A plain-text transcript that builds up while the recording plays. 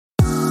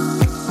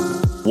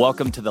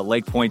Welcome to the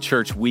Lake Point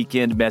Church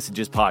Weekend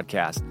Messages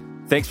Podcast.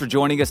 Thanks for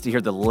joining us to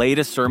hear the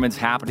latest sermons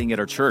happening at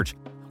our church.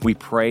 We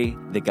pray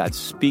that God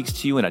speaks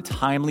to you in a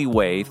timely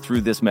way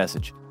through this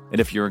message.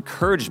 And if you're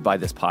encouraged by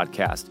this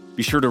podcast,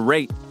 be sure to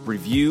rate,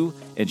 review,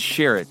 and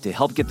share it to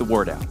help get the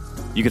word out.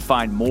 You can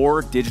find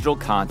more digital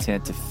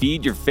content to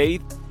feed your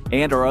faith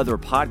and our other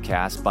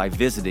podcasts by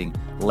visiting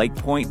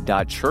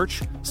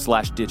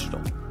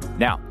lakepoint.church/digital.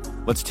 Now,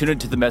 let's tune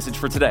into the message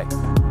for today.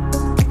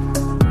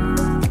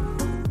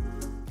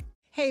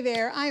 Hey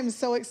there, I am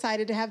so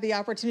excited to have the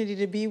opportunity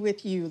to be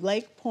with you,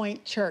 Lake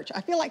Point Church.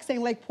 I feel like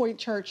saying Lake Point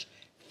Church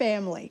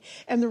family.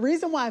 And the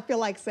reason why I feel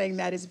like saying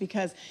that is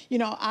because,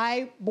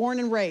 I born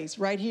and raised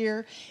right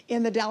here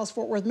in the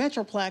Dallas-Fort Worth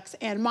Metroplex,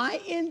 and my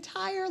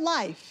entire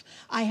life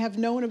I have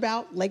known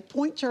about Lake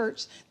Point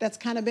Church. That's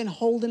kind of been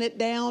holding it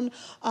down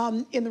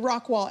in the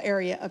Rockwall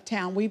area of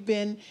town. We've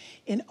been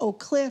in Oak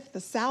Cliff, the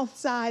south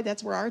side.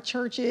 That's where our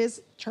church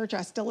is. Church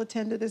I still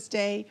attend to this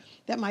day,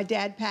 that my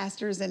dad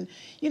pastors. And,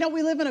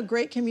 we live in a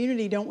great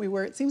community, don't we,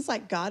 where it seems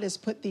like God has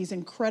put these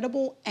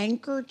incredible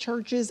anchor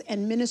churches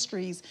and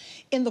ministries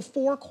in the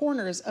four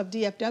corners of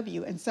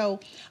DFW. And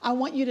so I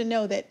want you to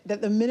know that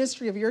the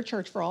ministry of your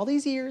church for all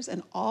these years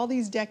and all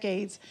these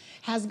decades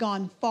has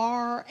gone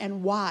far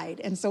and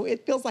wide. And so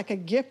it feels like a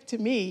gift to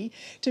me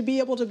to be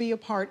able to be a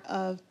part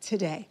of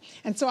today.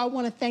 And so I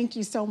want to thank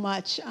you so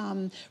much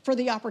for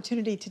the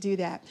opportunity to do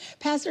that.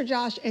 Pastor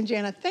Josh and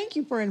Jana, thank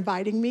you for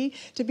inviting me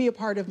to be a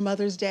part of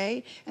Mother's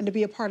Day and to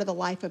be a part of the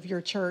life of your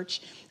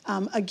church.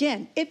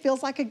 Again, it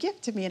feels like a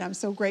gift to me, and I'm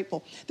so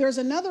grateful. There's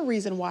another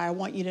reason why I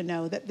want you to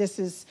know that this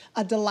is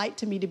a delight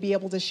to me to be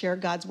able to share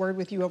God's word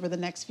with you over the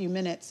next few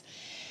minutes.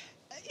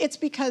 It's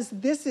because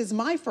this is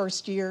my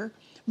first year,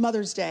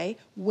 Mother's Day,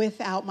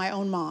 without my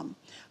own mom.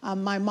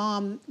 My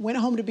mom went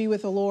home to be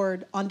with the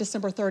Lord on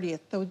December 30th,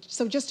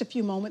 so just a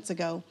few moments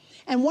ago.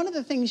 And one of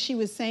the things she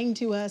was saying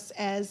to us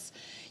as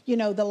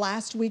the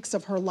last weeks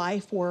of her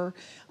life were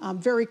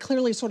very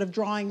clearly sort of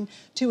drawing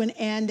to an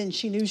end, and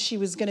she knew she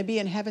was going to be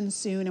in heaven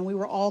soon, and we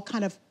were all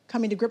kind of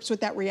coming to grips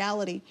with that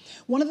reality.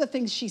 One of the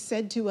things she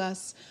said to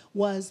us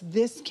was,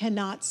 "This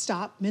cannot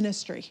stop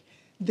ministry.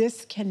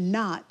 This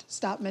cannot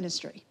stop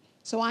ministry."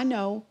 So I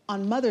know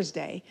on Mother's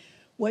Day,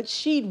 what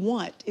she'd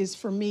want is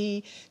for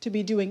me to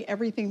be doing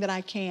everything that I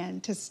can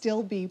to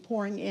still be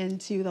pouring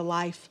into the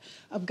life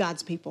of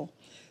God's people.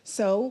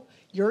 So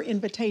your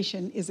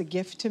invitation is a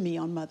gift to me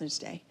on Mother's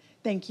Day.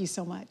 Thank you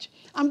so much.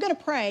 I'm going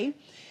to pray,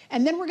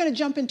 and then we're going to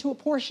jump into a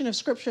portion of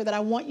scripture that I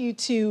want you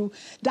to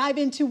dive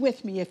into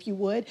with me, if you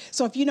would.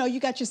 So if you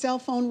got your cell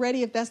phone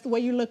ready, if that's the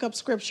way you look up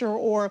scripture,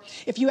 or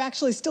if you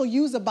actually still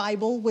use a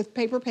Bible with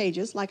paper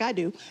pages like I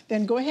do,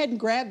 then go ahead and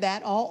grab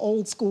that, all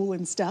old school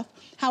and stuff.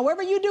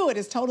 However you do it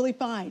is totally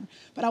fine.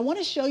 But I want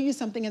to show you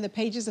something in the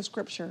pages of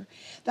scripture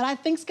that I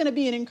think is going to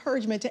be an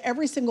encouragement to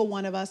every single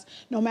one of us,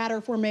 no matter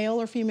if we're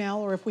male or female,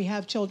 or if we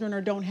have children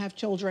or don't have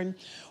children,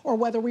 or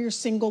whether we are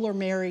single or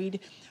married.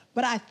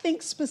 But I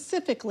think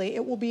specifically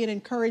it will be an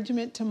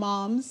encouragement to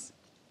moms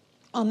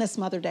on this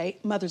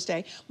Mother's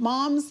Day.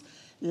 Moms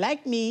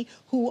like me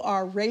who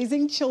are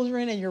raising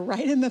children, and you're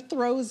right in the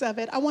throes of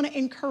it. I want to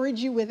encourage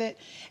you with it,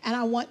 and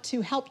I want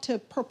to help to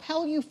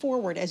propel you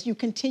forward as you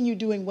continue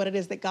doing what it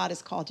is that God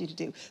has called you to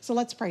do. So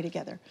let's pray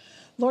together.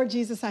 Lord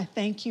Jesus, I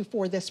thank you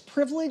for this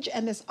privilege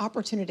and this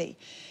opportunity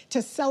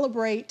to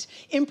celebrate,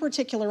 in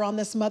particular on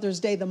this Mother's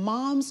Day, the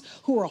moms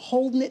who are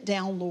holding it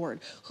down, Lord,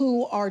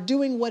 who are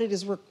doing what it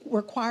is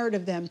required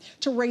of them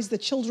to raise the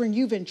children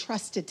you've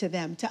entrusted to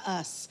them, to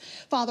us.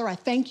 Father, I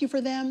thank you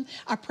for them.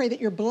 I pray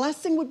that your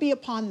blessing would be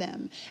upon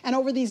them. And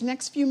over these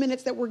next few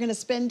minutes that we're going to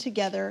spend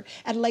together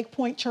at Lake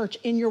Point Church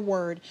in your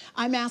word,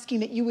 I'm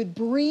asking that you would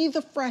breathe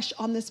afresh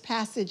on this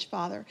passage,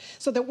 Father,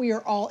 so that we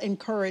are all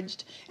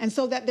encouraged, and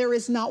so that there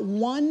is not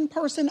one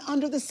person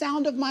under the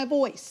sound of my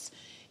voice,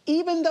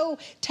 even though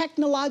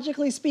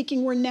technologically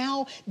speaking, we're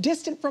now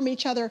distant from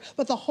each other,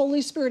 but the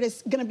Holy Spirit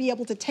is going to be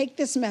able to take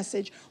this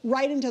message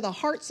right into the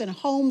hearts and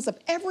homes of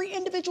every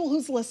individual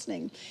who's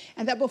listening.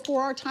 And that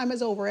before our time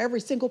is over, every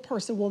single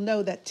person will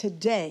know that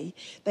today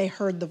they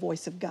heard the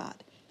voice of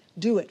God.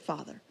 Do it,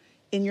 Father.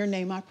 In your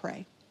name I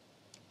pray.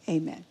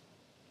 Amen.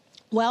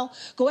 Well,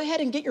 go ahead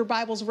and get your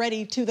Bibles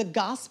ready to the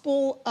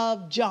Gospel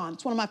of John.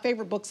 It's one of my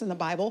favorite books in the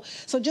Bible.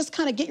 So just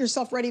kind of get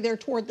yourself ready there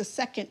toward the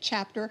second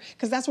chapter,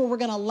 because that's where we're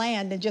going to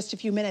land in just a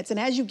few minutes. And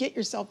as you get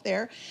yourself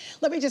there,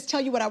 let me just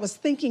tell you what I was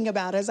thinking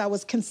about as I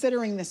was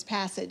considering this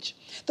passage.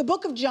 The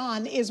book of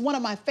John is one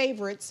of my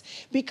favorites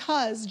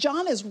because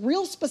John is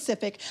real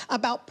specific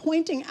about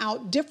pointing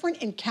out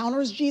different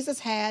encounters Jesus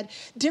had,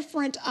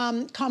 different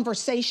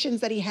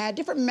conversations that he had,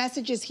 different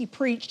messages he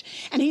preached.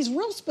 And he's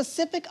real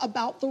specific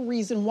about the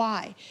reason why.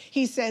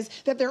 He says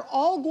that they're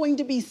all going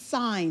to be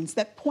signs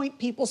that point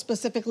people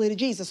specifically to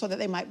Jesus so that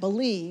they might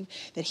believe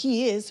that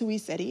he is who he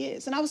said he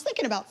is. And I was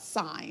thinking about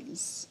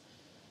signs.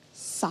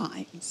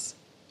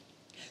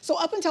 So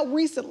up until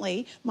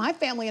recently, my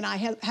family and I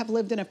have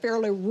lived in a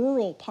fairly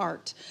rural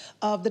part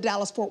of the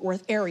Dallas-Fort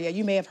Worth area.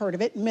 You may have heard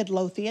of it,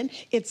 Midlothian.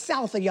 It's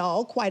south of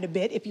y'all quite a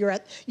bit. If you're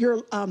at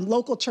your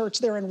local church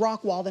there in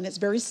Rockwall, then it's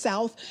very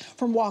south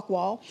from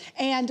Rockwall.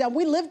 And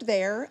we lived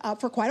there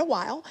for quite a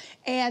while,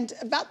 and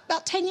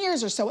about 10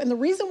 years or so. And the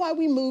reason why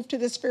we moved to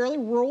this fairly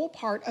rural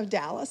part of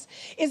Dallas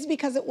is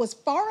because it was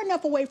far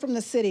enough away from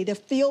the city to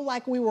feel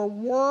like we were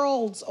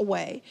worlds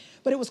away,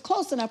 but it was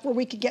close enough where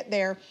we could get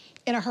there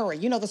in a hurry.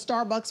 You know, the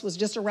Starbucks was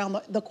just around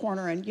the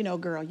corner, and you know,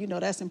 girl, you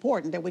know that's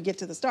important that we get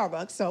to the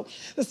Starbucks. So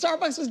the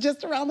Starbucks was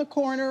just around the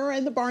corner,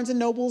 and the Barnes &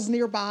 Nobles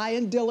nearby,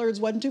 and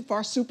Dillard's wasn't too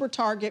far, Super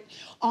Target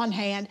on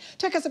hand.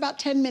 Took us about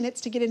 10 minutes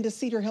to get into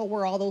Cedar Hill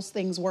where all those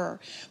things were.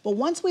 But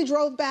once we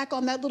drove back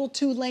on that little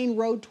 2-lane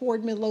road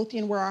toward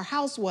Midlothian where our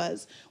house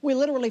was, we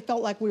literally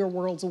felt like we were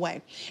worlds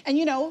away. And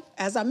you know,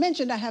 as I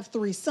mentioned, I have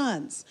 3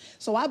 sons.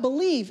 So I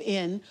believe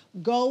in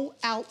go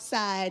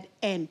outside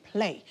and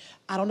play.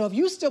 I don't know if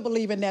you still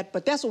believe in that,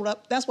 but that's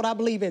what I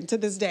believe in to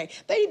this day.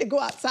 They need to go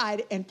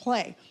outside and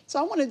play. So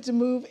I wanted to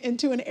move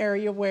into an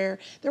area where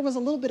there was a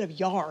little bit of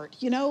yard,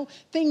 you know,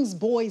 things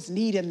boys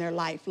need in their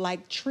life,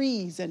 like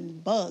trees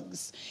and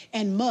bugs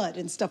and mud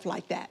and stuff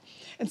like that.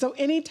 And so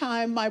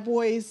anytime my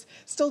boys,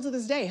 still to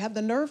this day, have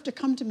the nerve to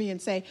come to me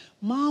and say,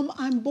 Mom,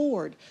 I'm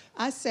bored,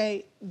 I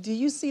say, do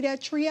you see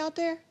that tree out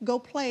there? Go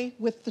play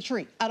with the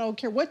tree. I don't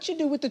care what you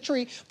do with the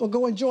tree, but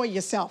go enjoy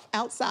yourself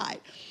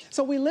outside.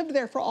 So we lived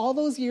there for all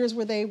those years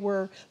where they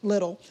were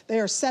little. They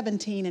are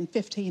 17 and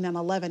 15 and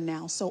 11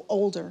 now, so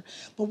older.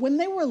 But when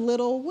they were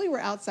little, we were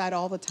outside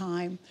all the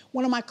time.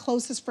 One of my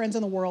closest friends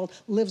in the world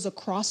lives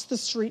across the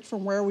street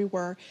from where we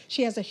were.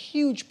 She has a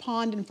huge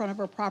pond in front of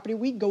her property.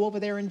 We'd go over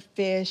there and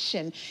fish,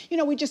 and you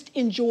know, we just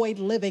enjoyed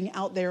living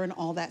out there in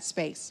all that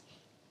space.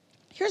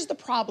 Here's the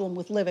problem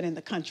with living in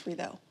the country,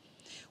 though.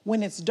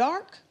 When it's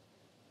dark,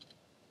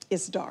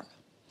 it's dark.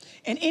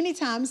 And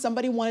anytime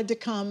somebody wanted to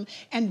come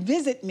and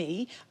visit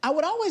me, I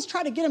would always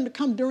try to get them to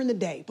come during the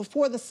day,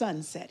 before the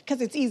sun set,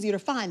 because it's easier to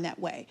find that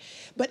way.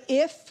 But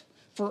if,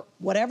 for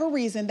whatever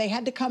reason, they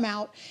had to come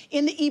out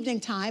in the evening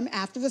time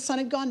after the sun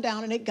had gone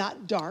down and it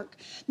got dark,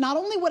 not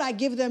only would I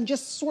give them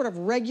just sort of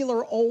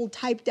regular old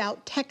typed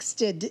out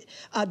texted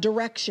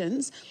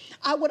directions,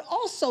 I would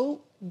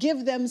also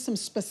give them some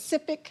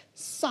specific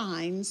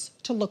signs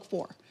to look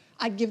for.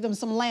 I'd give them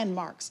some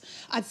landmarks.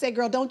 I'd say,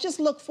 girl, don't just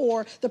look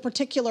for the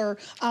particular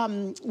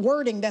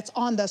wording that's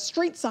on the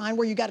street sign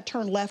where you got to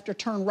turn left or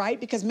turn right,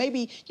 because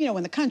maybe, you know,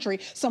 in the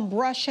country, some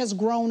brush has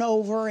grown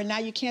over and now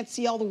you can't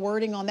see all the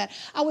wording on that.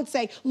 I would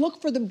say,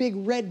 look for the big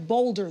red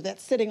boulder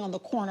that's sitting on the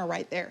corner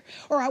right there.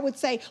 Or I would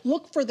say,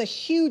 look for the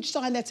huge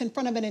sign that's in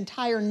front of an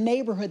entire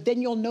neighborhood. Then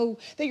you'll know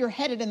that you're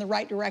headed in the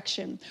right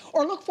direction.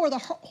 Or look for the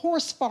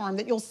horse farm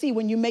that you'll see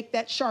when you make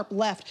that sharp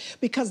left,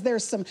 because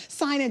there's some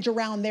signage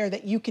around there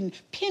that you can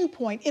pinpoint.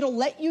 It'll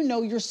let you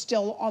know you're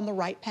still on the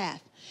right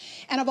path.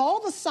 And of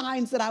all the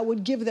signs that I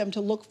would give them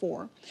to look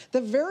for, the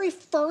very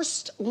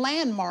first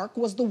landmark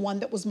was the one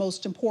that was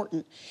most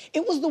important.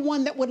 It was the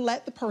one that would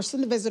let the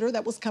person, the visitor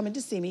that was coming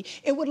to see me,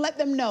 it would let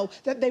them know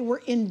that they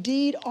were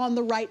indeed on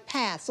the right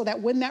path, so that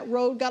when that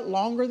road got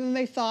longer than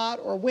they thought,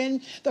 or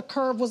when the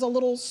curve was a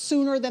little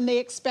sooner than they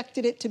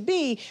expected it to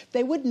be,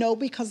 they would know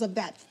because of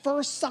that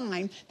first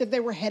sign that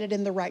they were headed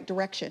in the right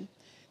direction.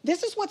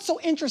 This is what's so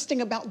interesting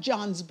about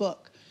John's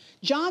book.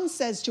 John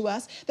says to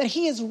us that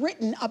he has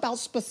written about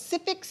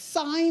specific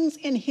signs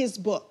in his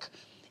book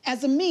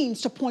as a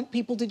means to point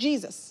people to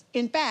Jesus.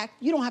 In fact,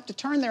 you don't have to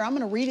turn there. I'm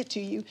going to read it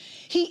to you.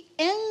 He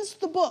ends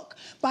the book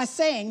by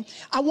saying,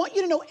 I want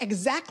you to know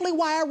exactly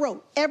why I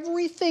wrote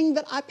everything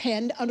that I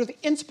penned under the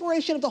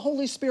inspiration of the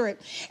Holy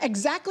Spirit,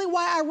 exactly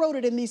why I wrote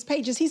it in these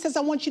pages. He says,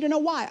 I want you to know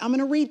why. I'm going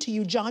to read to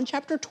you John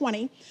chapter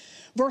 20,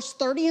 verse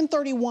 30 and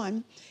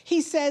 31.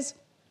 He says,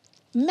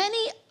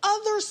 many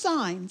other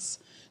signs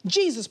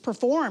Jesus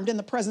performed in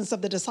the presence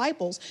of the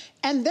disciples,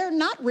 and they're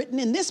not written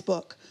in this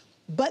book,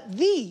 but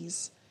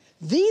these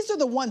are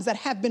the ones that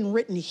have been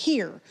written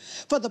here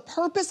for the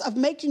purpose of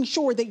making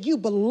sure that you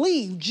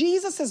believe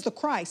Jesus is the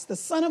Christ, the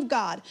Son of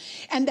God,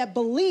 and that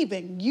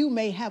believing you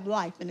may have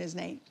life in his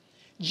name.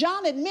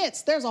 John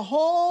admits there's a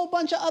whole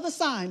bunch of other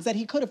signs that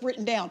he could have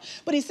written down,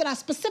 but he said, I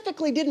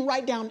specifically didn't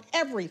write down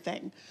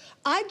everything.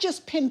 I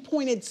just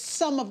pinpointed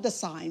some of the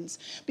signs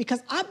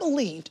because I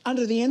believed,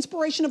 under the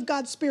inspiration of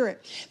God's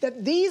Spirit,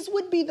 that these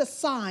would be the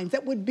signs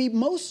that would be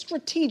most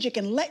strategic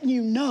in letting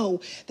you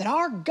know that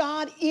our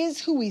God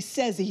is who he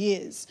says he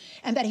is,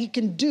 and that he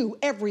can do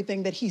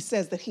everything that he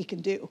says that he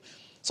can do.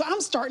 So I'm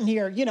starting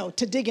here, you know,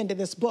 to dig into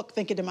this book,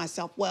 thinking to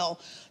myself,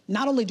 well,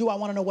 not only do I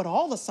want to know what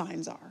all the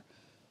signs are,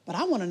 but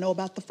I want to know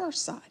about the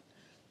first sign.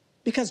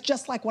 Because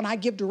just like when I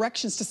give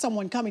directions to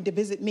someone coming to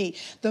visit me,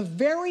 the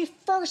very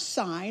first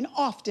sign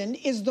often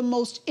is the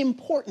most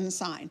important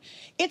sign.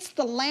 It's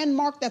the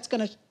landmark that's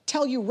going to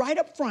tell you right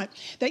up front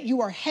that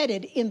you are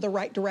headed in the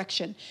right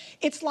direction.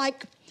 It's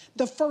like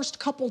the first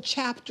couple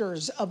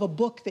chapters of a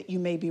book that you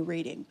may be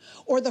reading,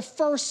 or the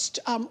first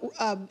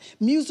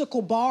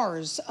musical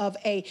bars of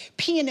a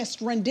pianist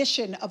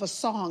rendition of a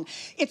song.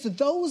 It's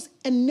those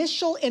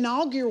initial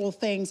inaugural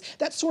things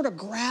that sort of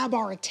grab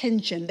our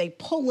attention. They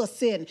pull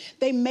us in.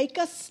 They make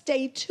us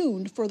stay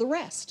tuned for the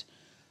rest.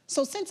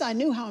 So since I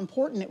knew how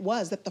important it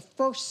was that the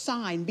first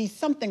sign be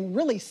something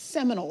really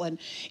seminal and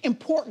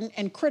important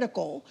and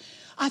critical,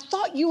 I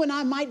thought you and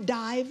I might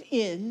dive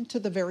into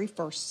the very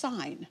first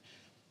sign.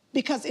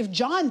 Because if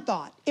John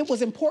thought it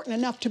was important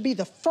enough to be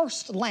the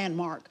first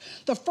landmark,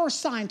 the first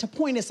sign to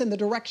point us in the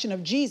direction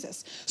of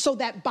Jesus, so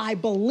that by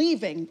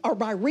believing or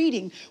by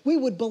reading, we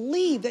would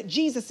believe that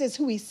Jesus is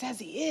who he says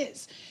he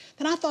is,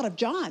 then I thought if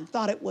John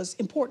thought it was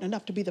important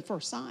enough to be the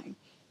first sign,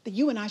 that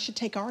you and I should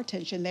take our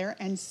attention there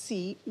and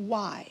see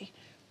why.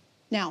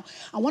 Now,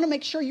 I want to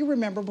make sure you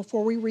remember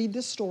before we read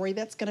this story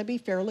that's going to be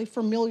fairly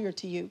familiar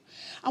to you.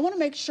 I want to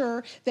make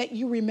sure that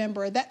you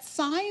remember that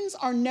signs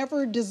are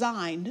never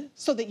designed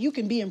so that you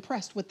can be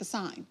impressed with the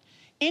sign.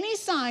 Any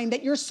sign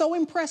that you're so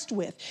impressed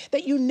with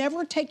that you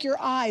never take your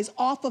eyes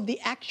off of the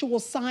actual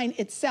sign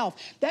itself,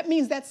 that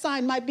means that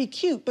sign might be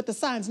cute, but the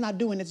sign's not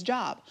doing its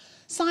job.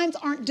 Signs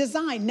aren't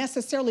designed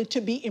necessarily to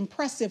be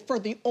impressive for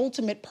the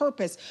ultimate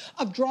purpose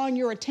of drawing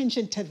your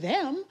attention to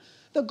them.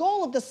 The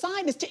goal of the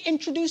sign is to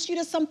introduce you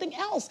to something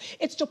else.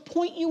 It's to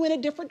point you in a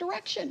different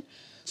direction.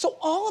 So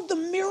all of the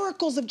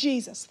miracles of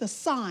Jesus, the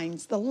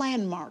signs, the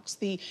landmarks,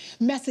 the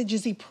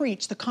messages he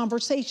preached, the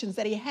conversations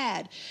that he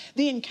had,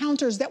 the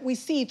encounters that we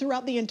see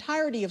throughout the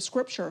entirety of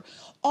Scripture,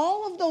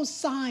 all of those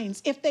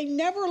signs, if they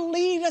never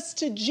lead us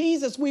to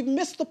Jesus, we've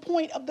missed the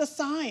point of the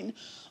sign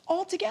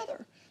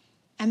altogether.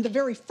 And the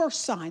very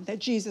first sign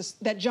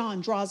that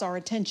John draws our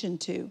attention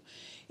to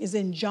is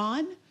in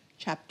John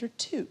chapter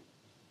 2.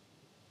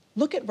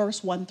 Look at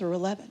verse 1 through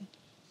 11.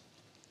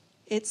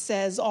 It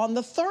says, on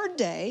the third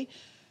day,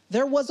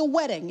 there was a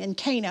wedding in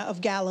Cana of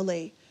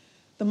Galilee.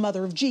 The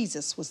mother of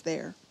Jesus was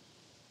there.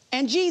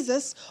 And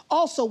Jesus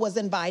also was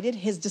invited,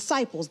 his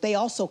disciples. They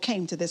also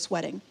came to this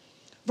wedding.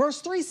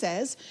 Verse 3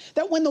 says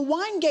that when the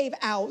wine gave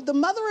out, the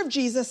mother of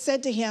Jesus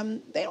said to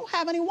him, they don't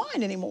have any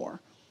wine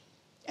anymore.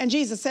 And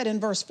Jesus said in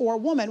verse 4,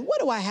 woman, what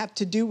do I have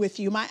to do with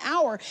you? My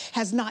hour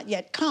has not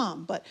yet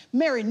come. But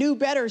Mary knew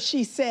better.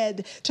 She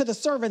said to the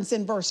servants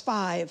in verse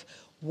 5,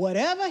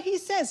 whatever he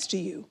says to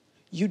you,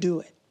 you do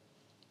it.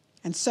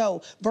 And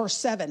so, verse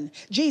 7,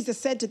 Jesus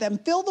said to them,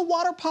 fill the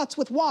water pots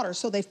with water.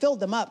 So they filled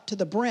them up to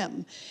the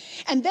brim.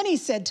 And then he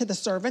said to the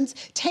servants,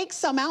 take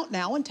some out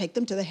now and take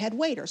them to the head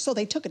waiter. So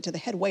they took it to the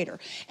head waiter.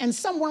 And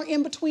somewhere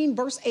in between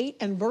verse 8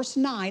 and verse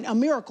 9, a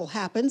miracle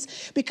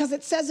happens, because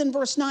it says in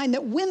verse 9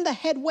 that when the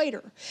head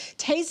waiter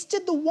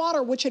tasted the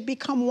water which had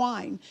become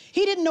wine,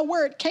 he didn't know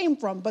where it came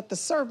from, but the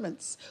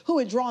servants who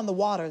had drawn the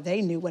water,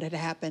 they knew what had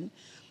happened.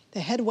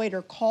 The head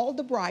waiter called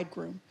the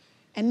bridegroom.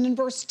 And in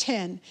verse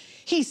 10,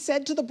 he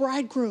said to the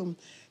bridegroom,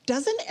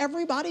 doesn't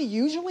everybody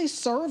usually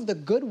serve the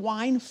good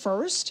wine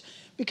first?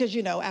 Because,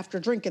 you know, after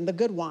drinking the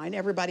good wine,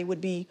 everybody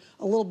would be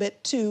a little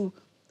bit too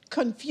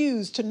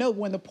confused to know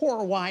when the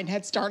poor wine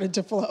had started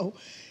to flow.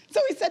 So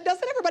he said,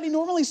 doesn't everybody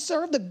normally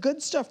serve the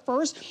good stuff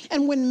first?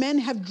 And when men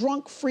have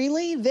drunk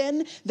freely,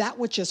 then that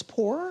which is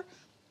poorer?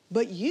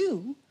 But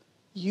you've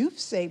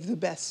saved the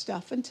best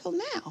stuff until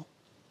now.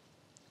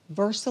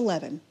 Verse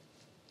 11,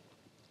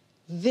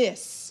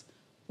 this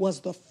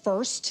was the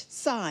first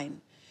sign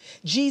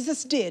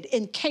Jesus did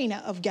in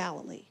Cana of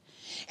Galilee.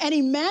 And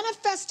he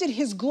manifested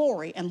his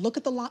glory. And look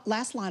at the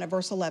last line of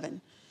verse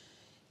 11.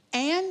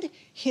 And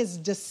his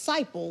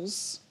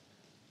disciples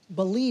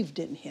believed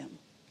in him.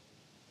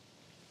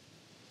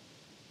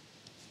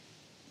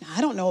 Now,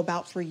 I don't know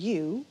about for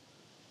you,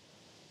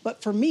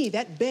 but for me,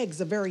 that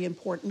begs a very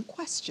important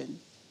question.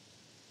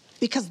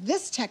 Because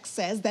this text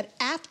says that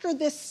after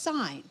this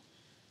sign,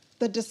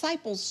 the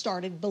disciples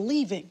started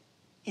believing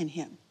in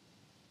him.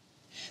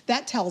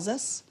 That tells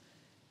us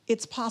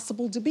it's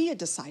possible to be a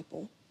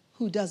disciple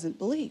who doesn't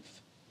believe.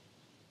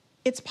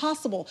 It's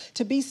possible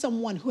to be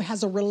someone who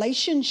has a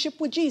relationship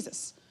with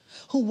Jesus,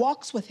 who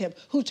walks with him,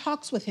 who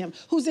talks with him,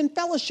 who's in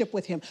fellowship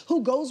with him,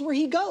 who goes where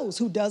he goes,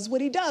 who does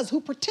what he does,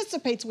 who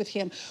participates with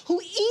him,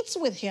 who eats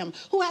with him,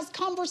 who has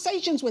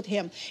conversations with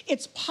him.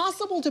 It's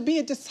possible to be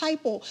a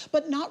disciple,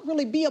 but not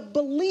really be a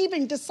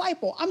believing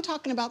disciple. I'm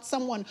talking about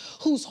someone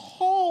whose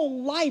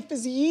whole life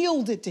is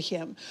yielded to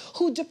him,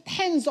 who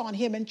depends on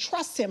him and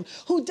trusts him,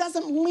 who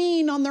doesn't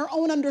lean on their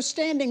own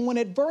understanding when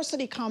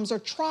adversity comes or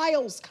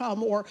trials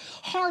come or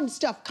hard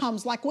stuff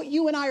comes, like what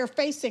you and I are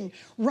facing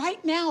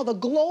right now, the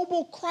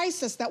global crisis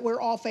that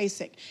we're all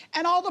facing,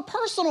 and all the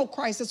personal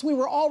crisis we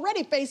were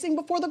already facing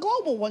before the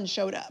global one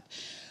showed up.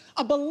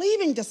 A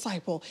believing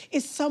disciple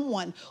is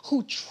someone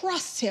who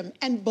trusts him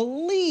and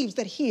believes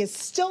that he is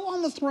still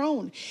on the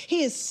throne.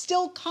 He is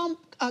still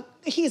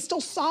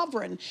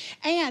sovereign,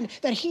 and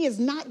that he is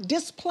not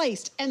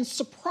displaced and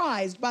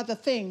surprised by the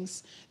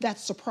things that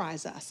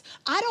surprise us.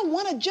 I don't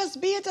want to just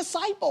be a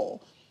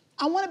disciple.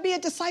 I want to be a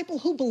disciple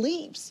who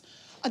believes.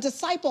 a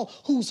disciple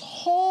whose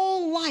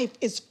whole life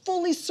is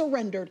fully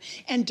surrendered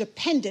and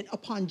dependent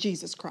upon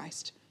Jesus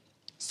Christ.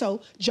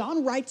 So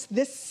John writes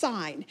this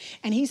sign,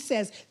 and he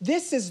says,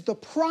 this is the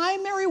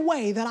primary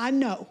way that I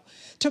know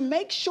to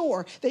make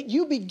sure that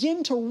you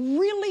begin to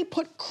really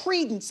put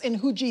credence in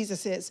who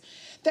Jesus is.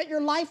 That your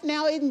life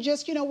now isn't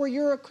just, where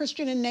you're a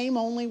Christian in name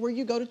only, where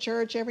you go to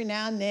church every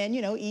now and then,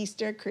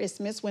 Easter,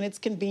 Christmas, when it's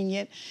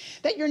convenient.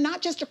 That you're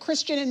not just a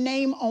Christian in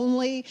name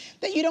only,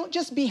 that you don't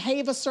just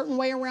behave a certain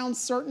way around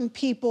certain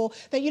people,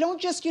 that you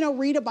don't just,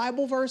 read a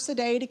Bible verse a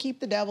day to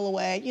keep the devil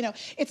away.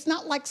 It's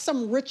not like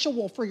some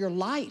ritual for your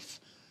life.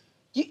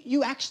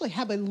 You actually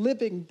have a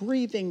living,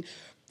 breathing,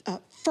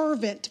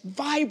 fervent,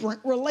 vibrant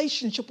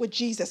relationship with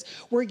Jesus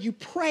where you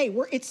pray,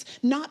 where it's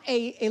not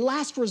a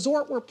last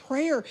resort, where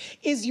prayer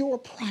is your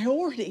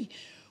priority,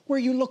 where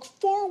you look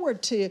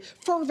forward to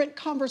fervent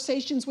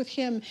conversations with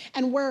him,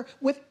 and where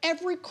with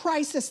every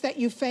crisis that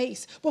you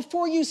face,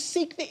 before you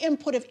seek the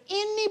input of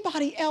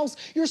anybody else,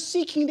 you're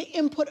seeking the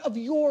input of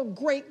your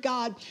great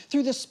God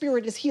through the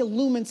Spirit as he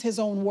illumines his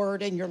own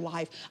word in your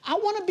life. I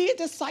want to be a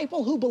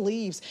disciple who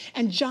believes.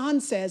 And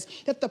John says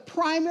that the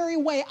primary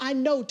way I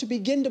know to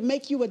begin to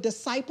make you a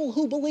disciple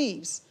who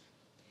believes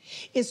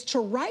is to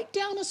write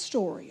down a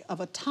story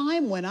of a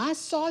time when I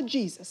saw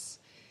Jesus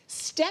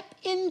step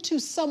into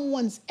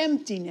someone's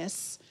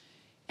emptiness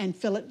and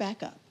fill it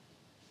back up.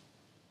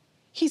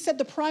 He said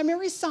the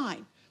primary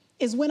sign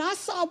is when I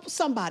saw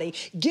somebody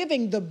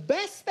giving the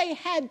best they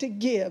had to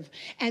give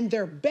and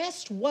their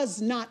best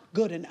was not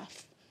good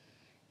enough.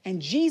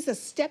 And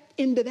Jesus stepped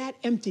into that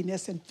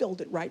emptiness and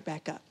filled it right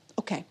back up.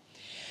 Okay,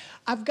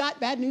 I've got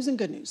bad news and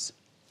good news.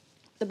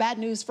 The bad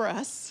news for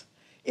us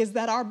is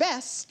that our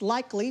best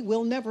likely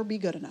will never be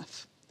good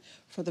enough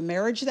for the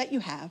marriage that you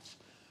have,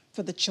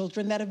 for the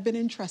children that have been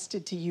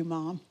entrusted to you,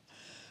 Mom,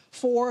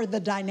 for the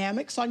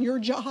dynamics on your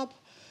job,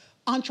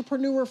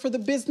 entrepreneur, for the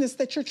business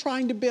that you're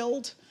trying to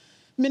build,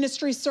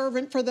 ministry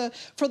servant, for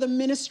the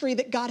ministry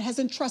that God has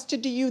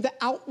entrusted to you, the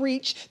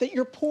outreach that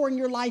you're pouring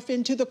your life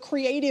into, the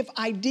creative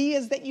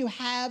ideas that you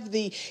have,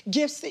 the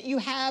gifts that you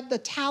have, the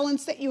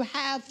talents that you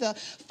have, the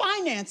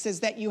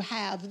finances that you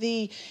have,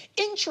 the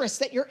interests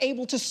that you're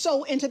able to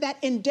sow into that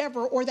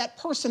endeavor or that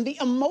person, the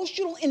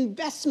emotional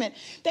investment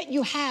that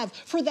you have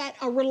for that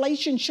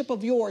relationship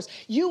of yours.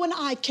 You and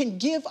I can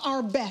give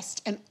our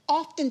best, and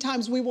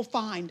oftentimes we will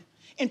find,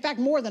 in fact,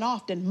 more than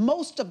often,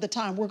 most of the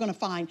time, we're going to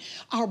find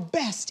our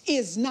best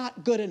is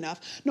not good enough.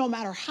 No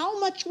matter how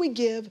much we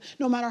give,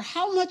 no matter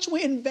how much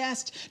we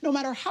invest, no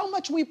matter how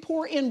much we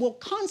pour in, we'll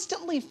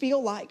constantly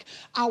feel like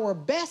our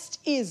best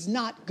is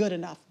not good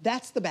enough.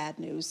 That's the bad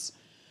news.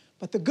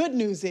 But the good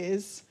news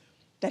is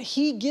that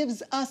he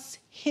gives us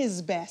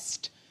his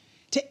best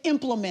to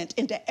implement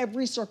into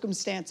every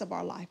circumstance of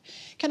our life.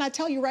 Can I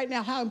tell you right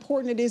now how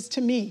important it is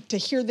to me to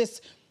hear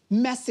this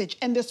message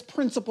and this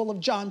principle of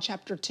John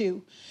chapter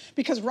 2.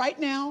 Because right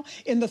now,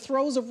 in the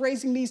throes of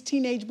raising these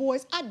teenage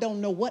boys, I don't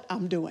know what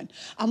I'm doing.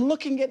 I'm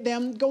looking at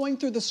them going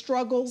through the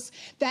struggles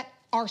that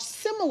are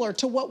similar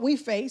to what we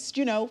faced.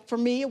 For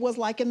me, it was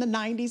like in the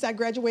 90s. I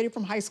graduated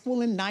from high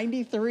school in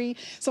 93.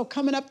 So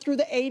coming up through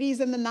the 80s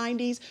and the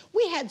 90s,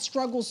 we had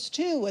struggles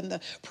too, and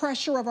the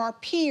pressure of our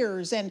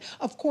peers, and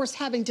of course,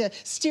 having to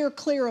steer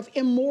clear of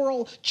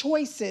immoral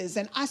choices.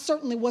 And I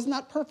certainly was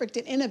not perfect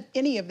in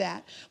any of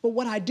that. But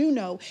what I do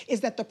know is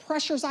that the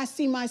pressures I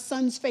see my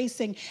sons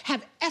facing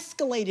have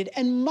escalated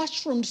and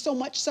mushroomed so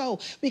much so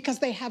because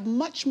they have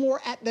much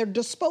more at their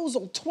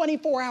disposal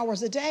 24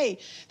 hours a day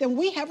than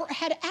we ever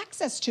had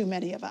access to,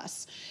 many of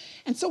us.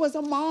 And so as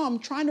a mom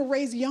trying to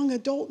raise young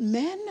adult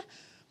men,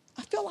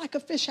 I feel like a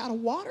fish out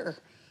of water.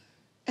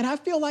 And I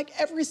feel like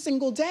every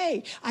single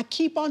day I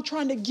keep on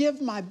trying to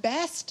give my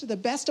best, the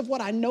best of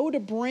what I know to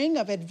bring,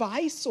 of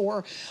advice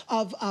or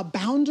of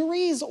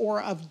boundaries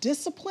or of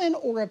discipline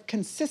or of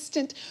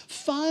consistent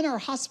fun or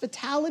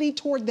hospitality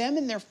toward them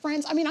and their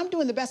friends. I mean, I'm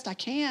doing the best I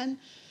can.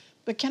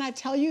 But can I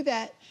tell you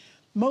that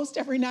most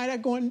every night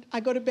I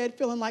go to bed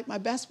feeling like my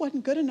best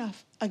wasn't good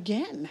enough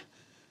again.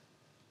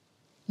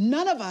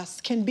 None of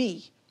us can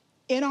be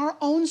in our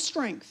own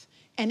strength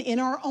and in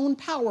our own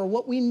power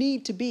what we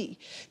need to be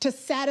to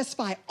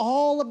satisfy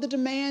all of the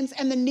demands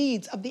and the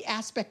needs of the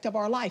aspect of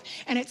our life.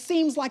 And it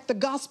seems like the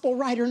gospel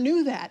writer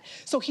knew that.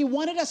 So he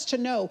wanted us to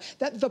know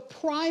that the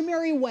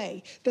primary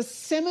way, the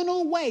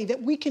seminal way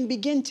that we can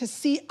begin to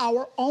see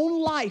our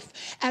own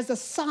life as a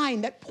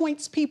sign that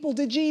points people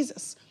to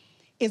Jesus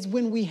is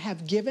when we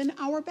have given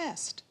our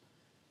best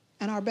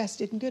and our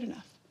best isn't good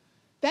enough.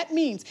 That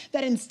means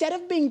that instead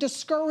of being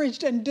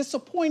discouraged and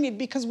disappointed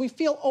because we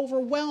feel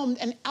overwhelmed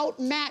and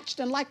outmatched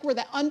and like we're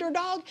the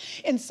underdog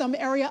in some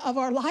area of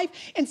our life,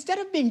 instead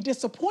of being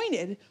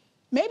disappointed,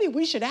 maybe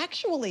we should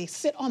actually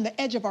sit on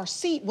the edge of our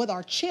seat with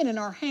our chin in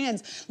our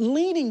hands,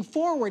 leaning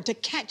forward to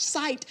catch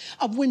sight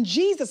of when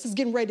Jesus is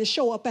getting ready to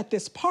show up at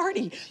this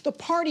party, the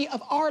party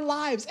of our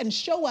lives, and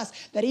show us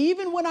that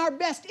even when our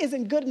best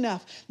isn't good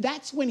enough,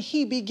 that's when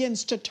he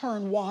begins to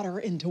turn water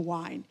into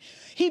wine.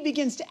 He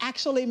begins to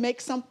actually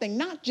make something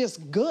not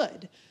just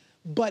good,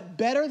 but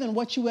better than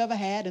what you ever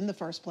had in the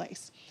first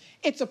place.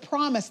 It's a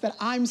promise that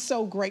I'm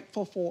so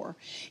grateful for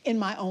in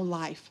my own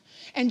life.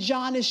 And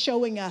John is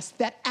showing us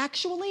that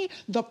actually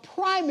the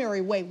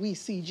primary way we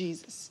see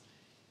Jesus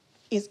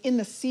is in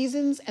the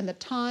seasons and the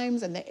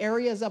times and the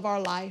areas of our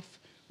life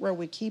where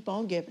we keep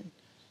on giving,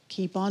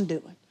 keep on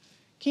doing,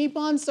 keep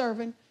on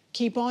serving,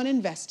 keep on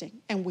investing,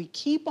 and we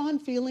keep on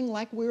feeling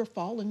like we're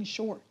falling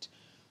short.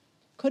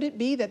 Could it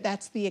be that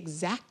that's the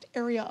exact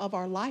area of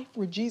our life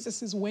where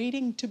Jesus is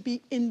waiting to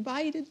be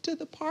invited to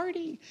the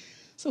party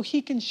so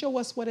he can show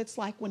us what it's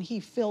like when he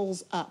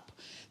fills up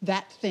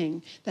that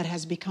thing that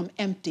has become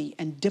empty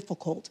and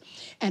difficult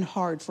and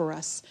hard for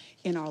us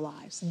in our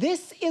lives?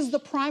 This is the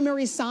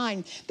primary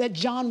sign that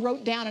John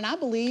wrote down, and I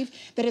believe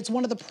that it's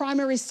one of the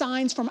primary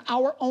signs from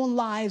our own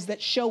lives that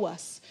show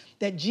us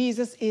that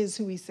Jesus is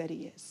who he said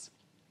he is.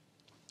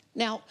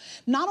 Now,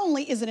 not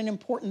only is it an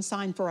important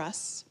sign for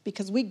us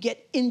because we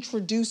get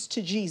introduced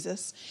to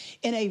Jesus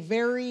in a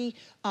very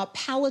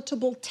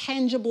palatable,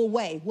 tangible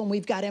way when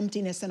we've got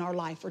emptiness in our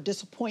life or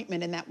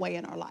disappointment in that way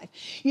in our life.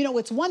 You know,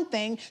 it's one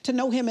thing to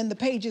know him in the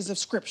pages of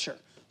Scripture.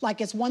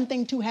 Like it's one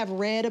thing to have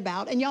read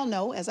about, and y'all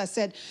know, as I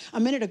said a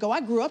minute ago,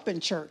 I grew up in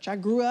church. I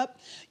grew up,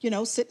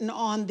 sitting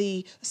on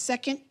the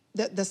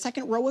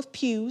second row of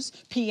pews,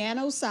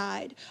 piano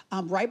side,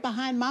 right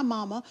behind my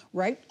mama,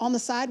 right on the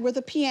side where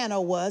the piano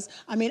was.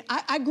 I mean,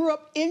 I grew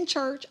up in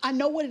church. I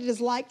know what it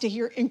is like to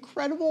hear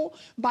incredible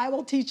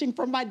Bible teaching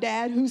from my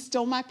dad, who's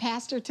still my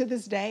pastor to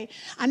this day.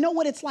 I know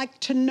what it's like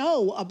to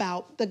know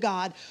about the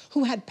God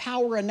who had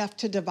power enough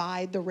to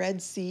divide the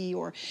Red Sea,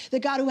 or the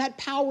God who had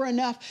power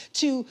enough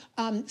to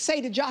say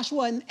to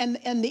Joshua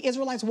and the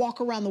Israelites,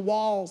 walk around the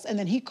walls, and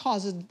then he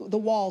causes the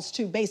walls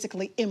to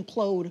basically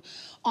implode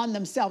on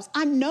themselves.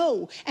 I know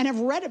and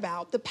have read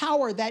about the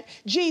power that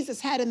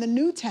Jesus had in the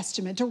New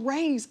Testament to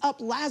raise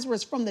up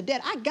Lazarus from the dead.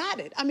 I got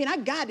it. I mean, I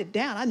got it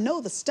down. I know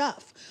the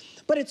stuff.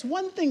 But it's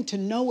one thing to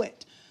know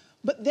it,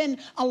 but then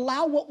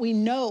allow what we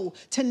know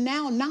to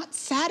now not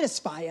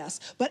satisfy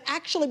us, but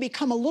actually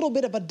become a little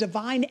bit of a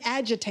divine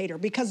agitator,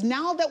 because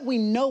now that we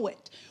know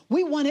it,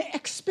 we want to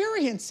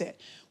experience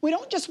it. We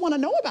don't just want to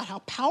know about how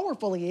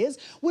powerful he is.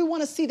 We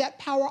want to see that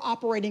power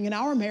operating in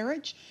our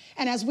marriage,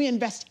 and as we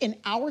invest in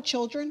our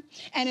children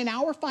and in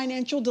our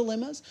financial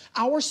dilemmas,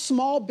 our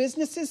small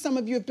businesses. Some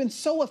of you have been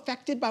so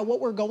affected by what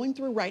we're going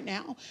through right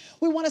now.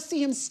 We want to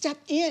see him step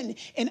in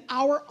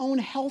our own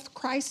health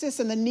crisis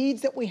and the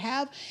needs that we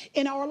have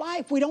in our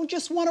life. We don't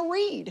just want to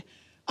read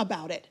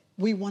about it.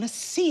 We want to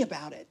see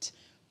about it.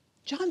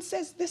 John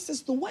says this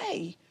is the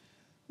way.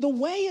 The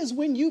way is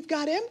when you've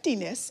got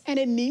emptiness and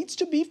it needs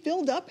to be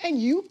filled up and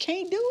you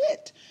can't do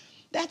it.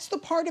 That's the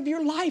part of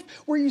your life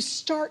where you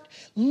start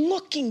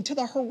looking to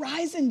the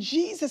horizon.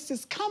 Jesus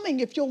is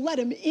coming if you'll let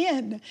him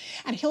in,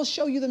 and he'll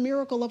show you the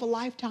miracle of a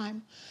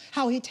lifetime.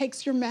 How he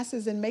takes your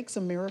messes and makes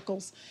some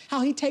miracles.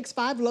 How he takes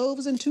 5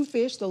 loaves and 2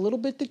 fish, the little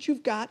bit that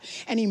you've got,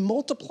 and he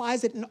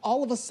multiplies it, and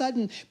all of a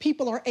sudden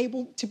people are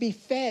able to be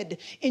fed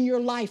in your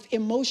life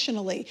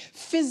emotionally,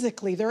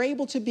 physically. They're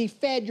able to be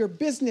fed, your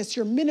business,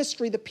 your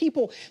ministry, the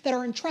people that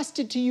are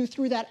entrusted to you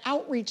through that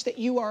outreach that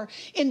you are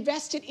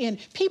invested in.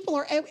 People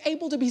are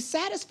able to be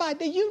satisfied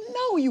that you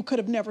know you could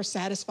have never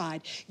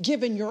satisfied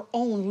given your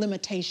own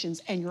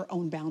limitations and your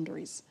own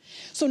boundaries.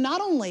 So not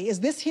only is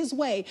this his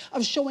way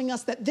of showing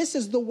us that this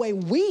is the way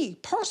we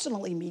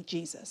personally meet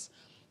Jesus,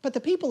 but the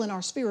people in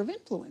our sphere of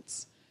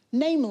influence,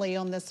 namely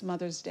on this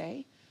Mother's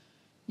Day,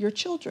 your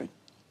children.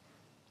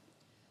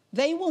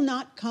 They will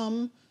not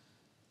come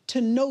to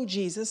know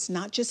Jesus,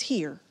 not just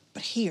here,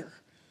 but here.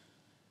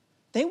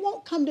 They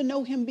won't come to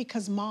know him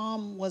because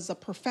mom was a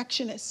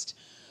perfectionist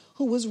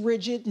who was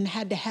rigid and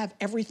had to have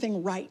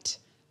everything right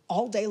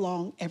all day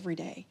long, every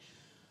day.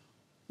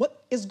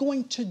 What is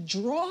going to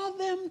draw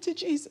them to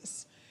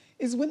Jesus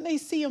is when they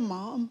see a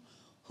mom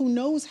who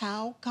knows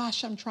how,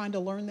 gosh, I'm trying to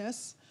learn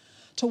this,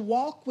 to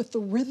walk with the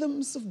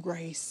rhythms of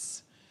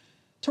grace,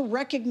 to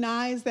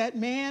recognize that,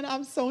 man,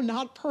 I'm so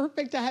not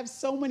perfect. I have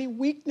so many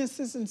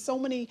weaknesses and so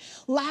many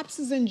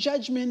lapses in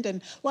judgment.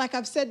 And like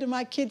I've said to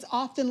my kids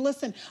often,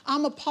 listen,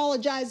 I'm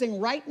apologizing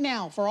right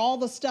now for all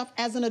the stuff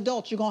as an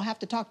adult you're going to have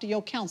to talk to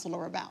your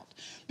counselor about,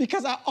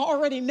 because I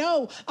already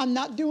know I'm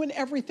not doing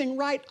everything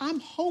right. I'm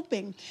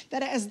hoping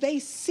that as they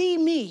see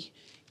me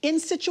in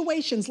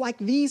situations like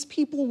these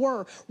people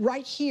were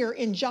right here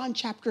in John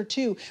chapter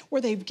 2,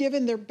 where they've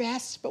given their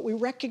best, but we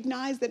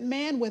recognize that,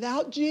 man,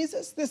 without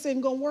Jesus, this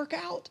ain't gonna work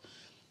out.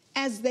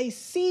 As they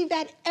see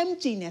that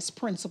emptiness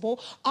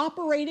principle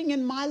operating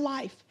in my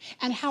life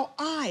and how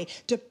I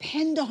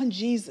depend on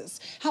Jesus,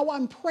 how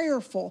I'm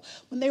prayerful.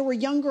 When they were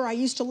younger, I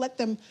used to let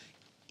them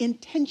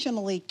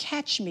intentionally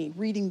catch me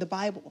reading the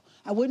Bible.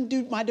 I wouldn't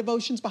do my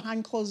devotions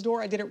behind closed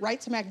door. I did it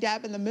right smack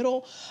dab in the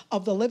middle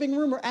of the living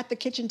room or at the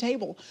kitchen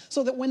table,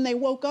 so that when they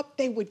woke up,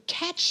 they would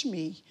catch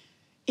me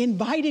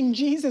inviting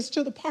Jesus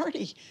to the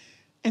party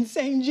and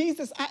saying,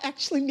 Jesus, I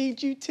actually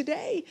need you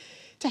today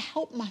to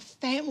help my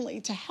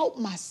family, to help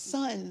my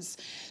sons,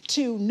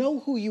 to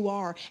know who you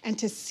are and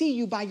to see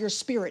you by your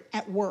Spirit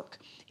at work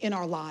in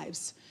our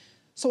lives.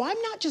 So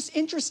I'm not just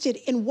interested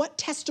in what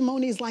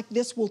testimonies like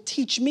this will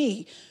teach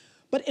me,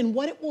 but in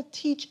what it will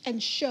teach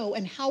and show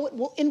and how it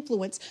will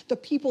influence the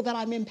people that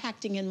I'm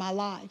impacting in my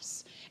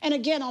lives. And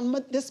again,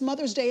 on this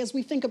Mother's Day, as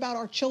we think about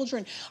our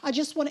children, I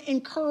just want to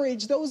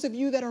encourage those of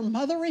you that are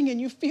mothering and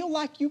you feel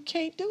like you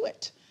can't do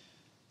it.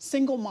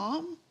 Single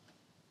mom,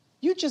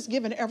 you just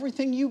given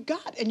everything you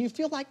got and you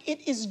feel like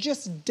it is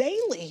just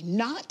daily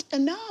not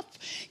enough.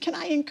 Can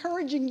I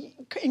encourage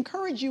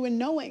you in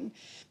knowing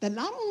that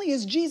not only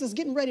is Jesus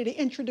getting ready to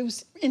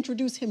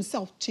introduce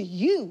himself to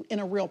you in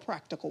a real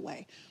practical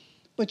way,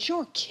 but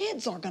your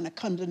kids are going to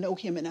come to know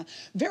him in a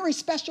very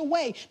special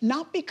way,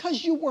 not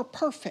because you were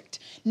perfect,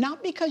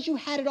 not because you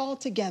had it all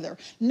together,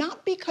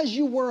 not because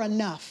you were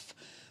enough,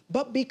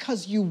 but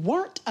because you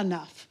weren't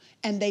enough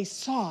and they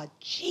saw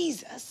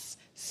Jesus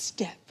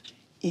step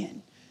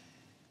in.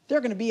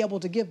 They're going to be able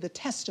to give the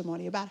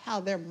testimony about how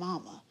their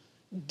mama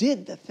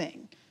did the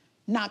thing,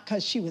 not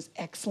because she was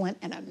excellent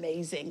and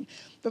amazing,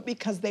 but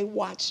because they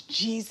watched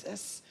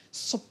Jesus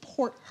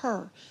support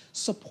her,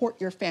 support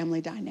your family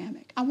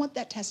dynamic. I want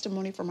that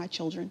testimony for my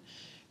children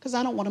because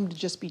I don't want them to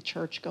just be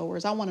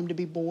churchgoers. I want them to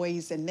be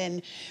boys and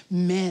then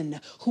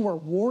men who are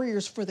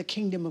warriors for the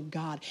kingdom of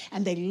God.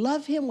 And they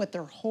love him with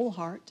their whole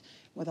heart,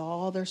 with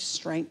all their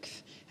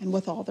strength, and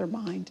with all their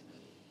mind.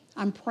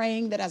 I'm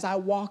praying that as I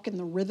walk in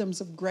the rhythms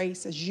of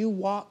grace, as you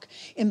walk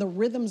in the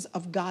rhythms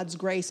of God's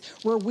grace,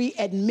 where we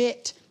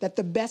admit that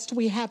the best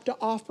we have to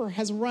offer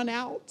has run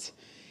out,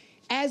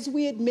 as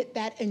we admit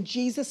that and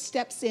Jesus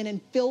steps in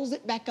and fills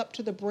it back up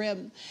to the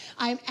brim,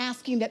 I am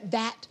asking that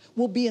that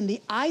will be in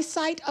the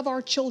eyesight of our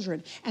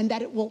children and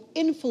that it will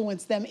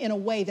influence them in a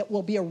way that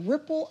will be a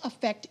ripple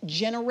effect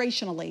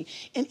generationally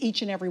in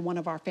each and every one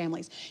of our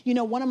families. You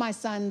know, one of my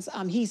sons,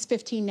 he's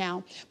 15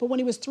 now, but when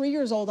he was 3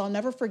 years old, I'll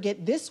never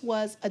forget, this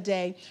was a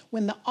day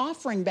when the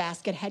offering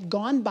basket had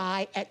gone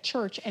by at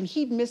church and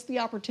he'd missed the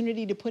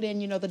opportunity to put in,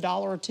 you know, the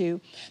 $1 or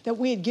 $2 that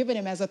we had given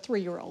him as a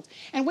 3-year-old.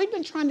 And we'd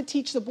been trying to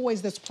teach the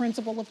boys this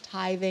principle of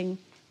tithing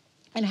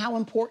and how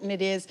important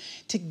it is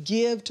to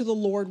give to the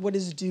Lord what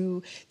is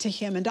due to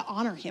him and to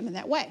honor him in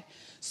that way.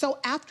 So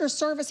after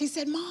service, he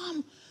said,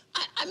 Mom,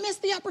 I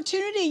missed the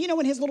opportunity. You know,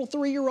 in his little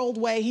 3-year-old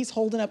way, he's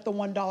holding up the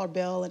 $1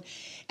 bill.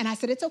 And I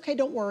said, it's okay,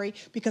 don't worry,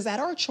 because at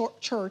our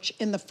church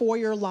in the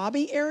foyer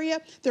lobby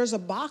area, there's a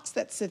box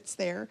that sits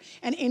there.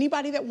 And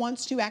anybody that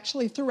wants to,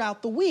 actually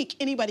throughout the week,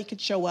 anybody could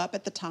show up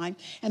at the time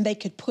and they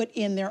could put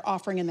in their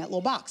offering in that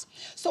little box.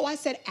 So I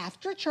said,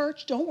 after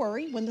church, don't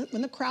worry, when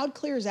the crowd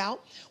clears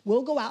out,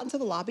 we'll go out into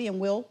the lobby and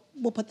we'll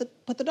put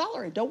the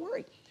dollar in. Don't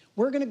worry.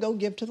 We're going to go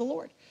give to the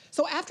Lord.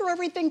 So after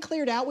everything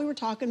cleared out, we were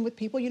talking with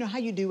people, you know how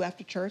you do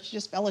after church,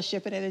 just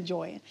fellowshipping and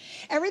enjoying.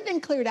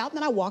 Everything cleared out, and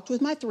then I walked with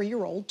my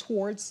 3-year-old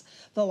towards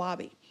the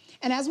lobby.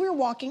 And as we were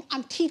walking,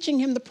 I'm teaching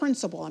him the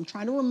principle. I'm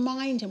trying to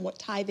remind him what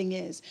tithing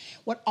is,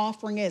 what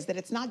offering is, that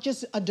it's not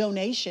just a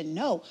donation.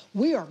 No,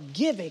 we are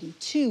giving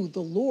to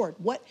the Lord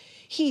what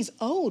he's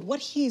owed, what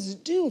he's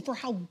due for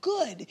how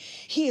good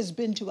he has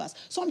been to us.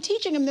 So I'm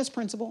teaching him this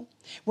principle.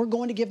 We're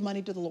going to give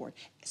money to the Lord.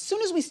 As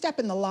soon as we step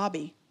in the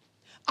lobby,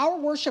 our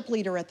worship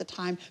leader at the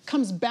time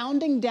comes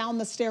bounding down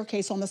the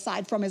staircase on the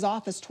side from his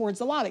office towards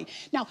the lobby.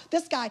 Now,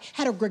 this guy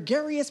had a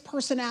gregarious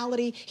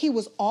personality. He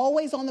was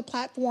always on the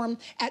platform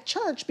at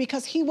church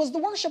because he was the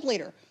worship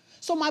leader.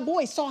 So my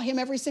boys saw him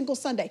every single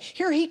Sunday.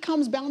 Here he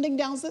comes bounding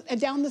down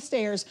the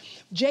stairs.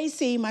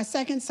 JC, my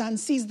second son,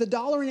 sees the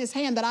 $1 in his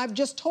hand that I've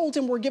just told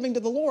him we're giving to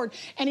the Lord.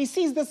 And he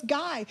sees this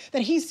guy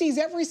that he sees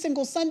every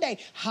single Sunday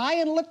high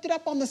and lifted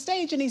up on the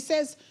stage. And he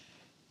says,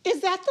 "Is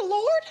that the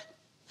Lord?"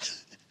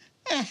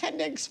 And I had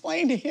to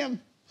explain to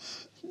him,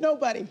 no,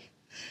 buddy,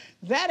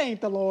 that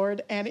ain't the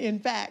Lord. And in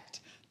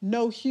fact,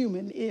 no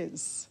human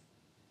is.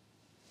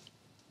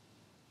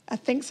 I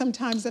think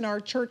sometimes in our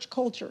church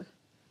culture,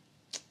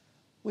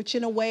 which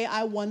in a way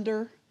I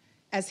wonder,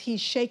 as he's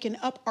shaken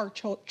up our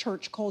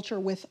church culture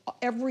with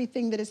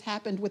everything that has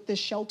happened with this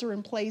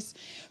shelter-in-place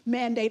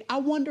mandate, I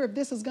wonder if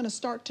this is going to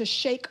start to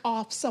shake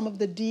off some of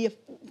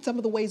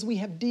the ways we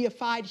have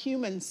deified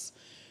humans,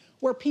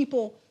 where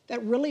people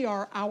that really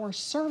are our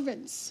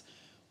servants,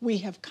 we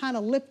have kind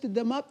of lifted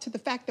them up to the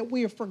fact that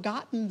we have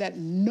forgotten that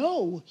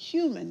no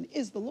human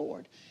is the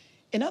Lord.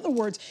 In other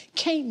words,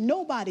 can't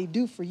nobody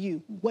do for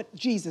you what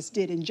Jesus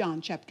did in John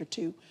chapter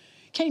 2.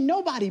 Can't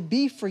nobody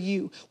be for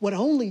you what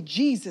only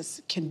Jesus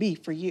can be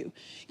for you.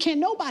 Can't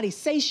nobody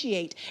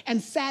satiate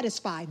and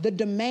satisfy the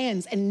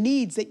demands and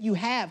needs that you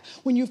have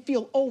when you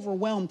feel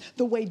overwhelmed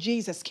the way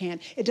Jesus can.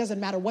 It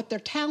doesn't matter what their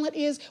talent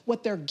is,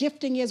 what their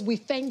gifting is. We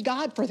thank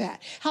God for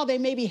that. How they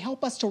maybe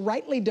help us to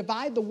rightly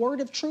divide the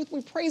word of truth.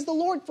 We praise the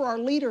Lord for our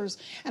leaders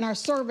and our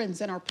servants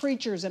and our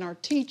preachers and our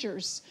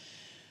teachers.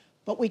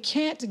 But we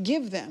can't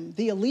give them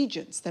the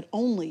allegiance that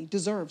only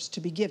deserves to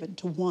be given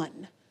to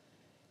one.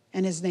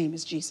 And his name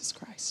is Jesus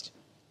Christ.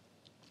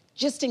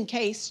 Just in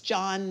case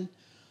John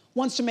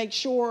wants to make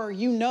sure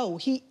you know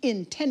he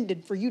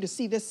intended for you to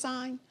see this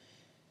sign,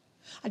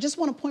 I just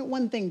want to point out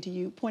one thing to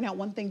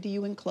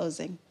you in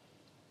closing.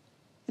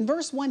 In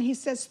verse 1, he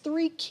says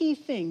 3 key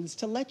things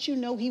to let you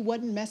know he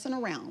wasn't messing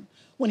around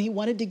when he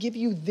wanted to give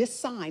you this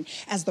sign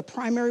as the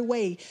primary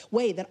way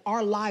that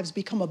our lives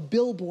become a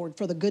billboard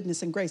for the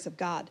goodness and grace of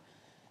God.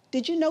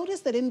 Did you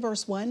notice that in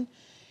verse 1,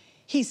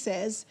 he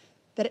says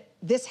that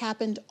this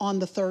happened on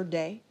the 3rd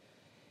day,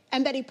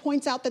 and that he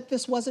points out that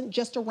this wasn't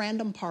just a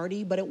random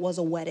party, but it was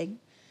a wedding,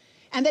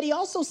 and that he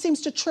also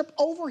seems to trip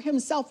over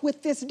himself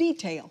with this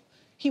detail.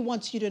 He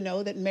wants you to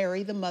know that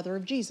Mary, the mother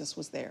of Jesus,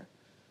 was there.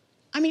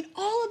 I mean,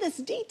 all of this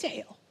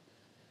detail.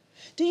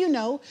 Do you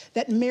know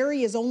that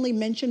Mary is only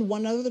mentioned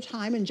one other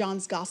time in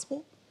John's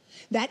gospel?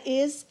 That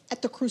is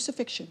at the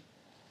crucifixion.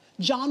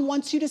 John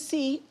wants you to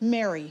see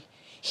Mary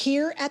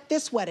here at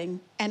this wedding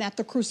and at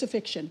the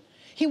crucifixion.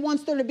 He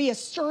wants there to be a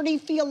sturdy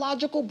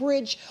theological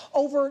bridge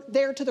over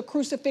there to the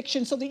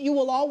crucifixion so that you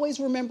will always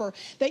remember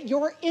that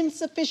your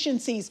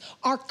insufficiencies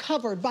are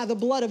covered by the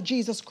blood of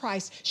Jesus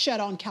Christ shed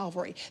on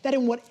Calvary. That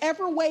in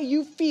whatever way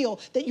you feel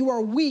that you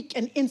are weak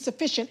and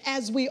insufficient,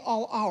 as we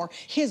all are,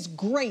 his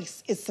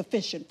grace is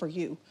sufficient for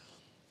you.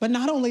 But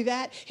not only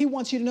that, he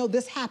wants you to know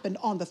this happened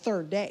on the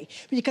 3rd day,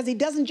 because he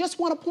doesn't just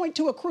want to point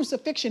to a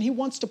crucifixion. He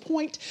wants to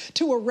point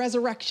to a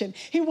resurrection.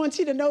 He wants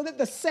you to know that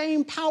the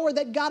same power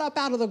that got up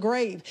out of the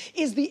grave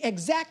is the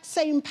exact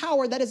same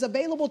power that is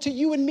available to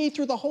you and me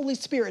through the Holy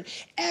Spirit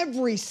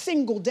every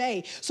single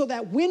day, so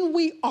that when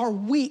we are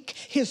weak,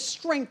 his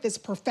strength is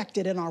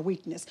perfected in our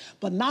weakness.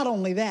 But not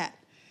only that,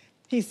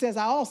 he says,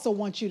 I also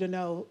want you to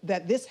know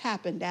that this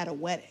happened at a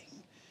wedding.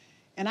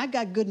 And I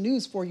got good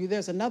news for you.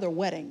 There's another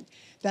wedding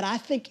that I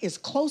think is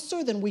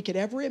closer than we could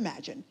ever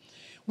imagine,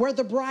 where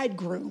the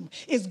bridegroom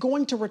is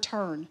going to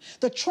return.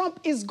 The trump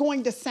is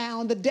going to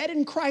sound. The dead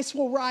in Christ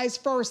will rise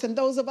first. And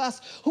those of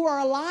us who are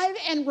alive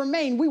and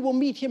remain, we will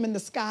meet him in the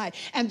sky.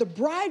 And the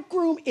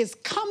bridegroom is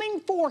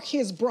coming for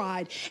his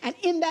bride. And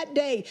in that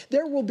day,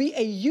 there will be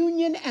a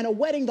union and a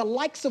wedding, the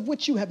likes of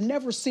which you have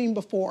never seen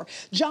before.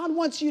 John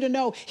wants you to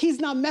know he's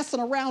not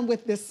messing around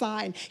with this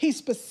sign. He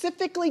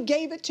specifically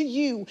gave it to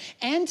you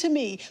and to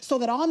me so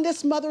that on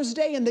this Mother's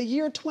Day in the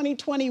year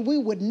 2020, we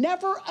would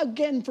never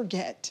again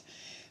forget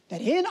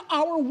that in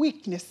our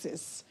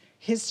weaknesses,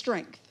 his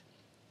strength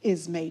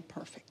is made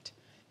perfect.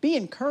 Be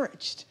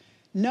encouraged.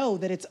 Know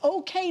that it's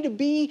okay to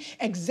be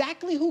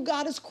exactly who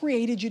God has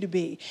created you to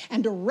be,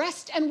 and to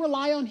rest and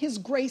rely on his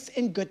grace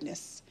and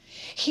goodness.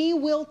 He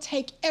will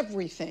take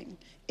everything,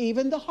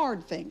 even the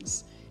hard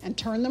things, and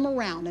turn them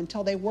around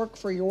until they work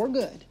for your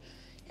good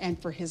and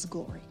for his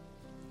glory.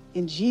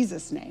 In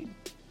Jesus' name,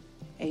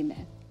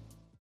 amen.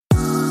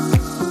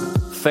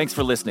 Thanks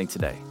for listening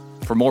today.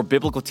 For more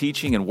biblical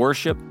teaching and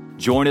worship,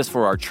 join us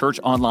for our Church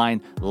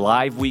Online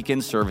live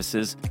weekend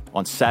services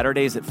on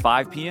Saturdays at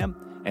 5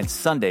 p.m. and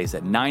Sundays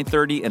at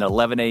 9:30 and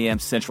 11 a.m.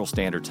 Central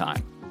Standard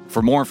Time.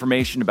 For more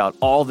information about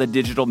all the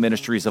digital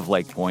ministries of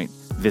Lake Point,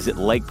 visit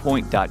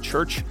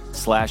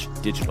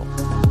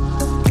lakepoint.church/digital.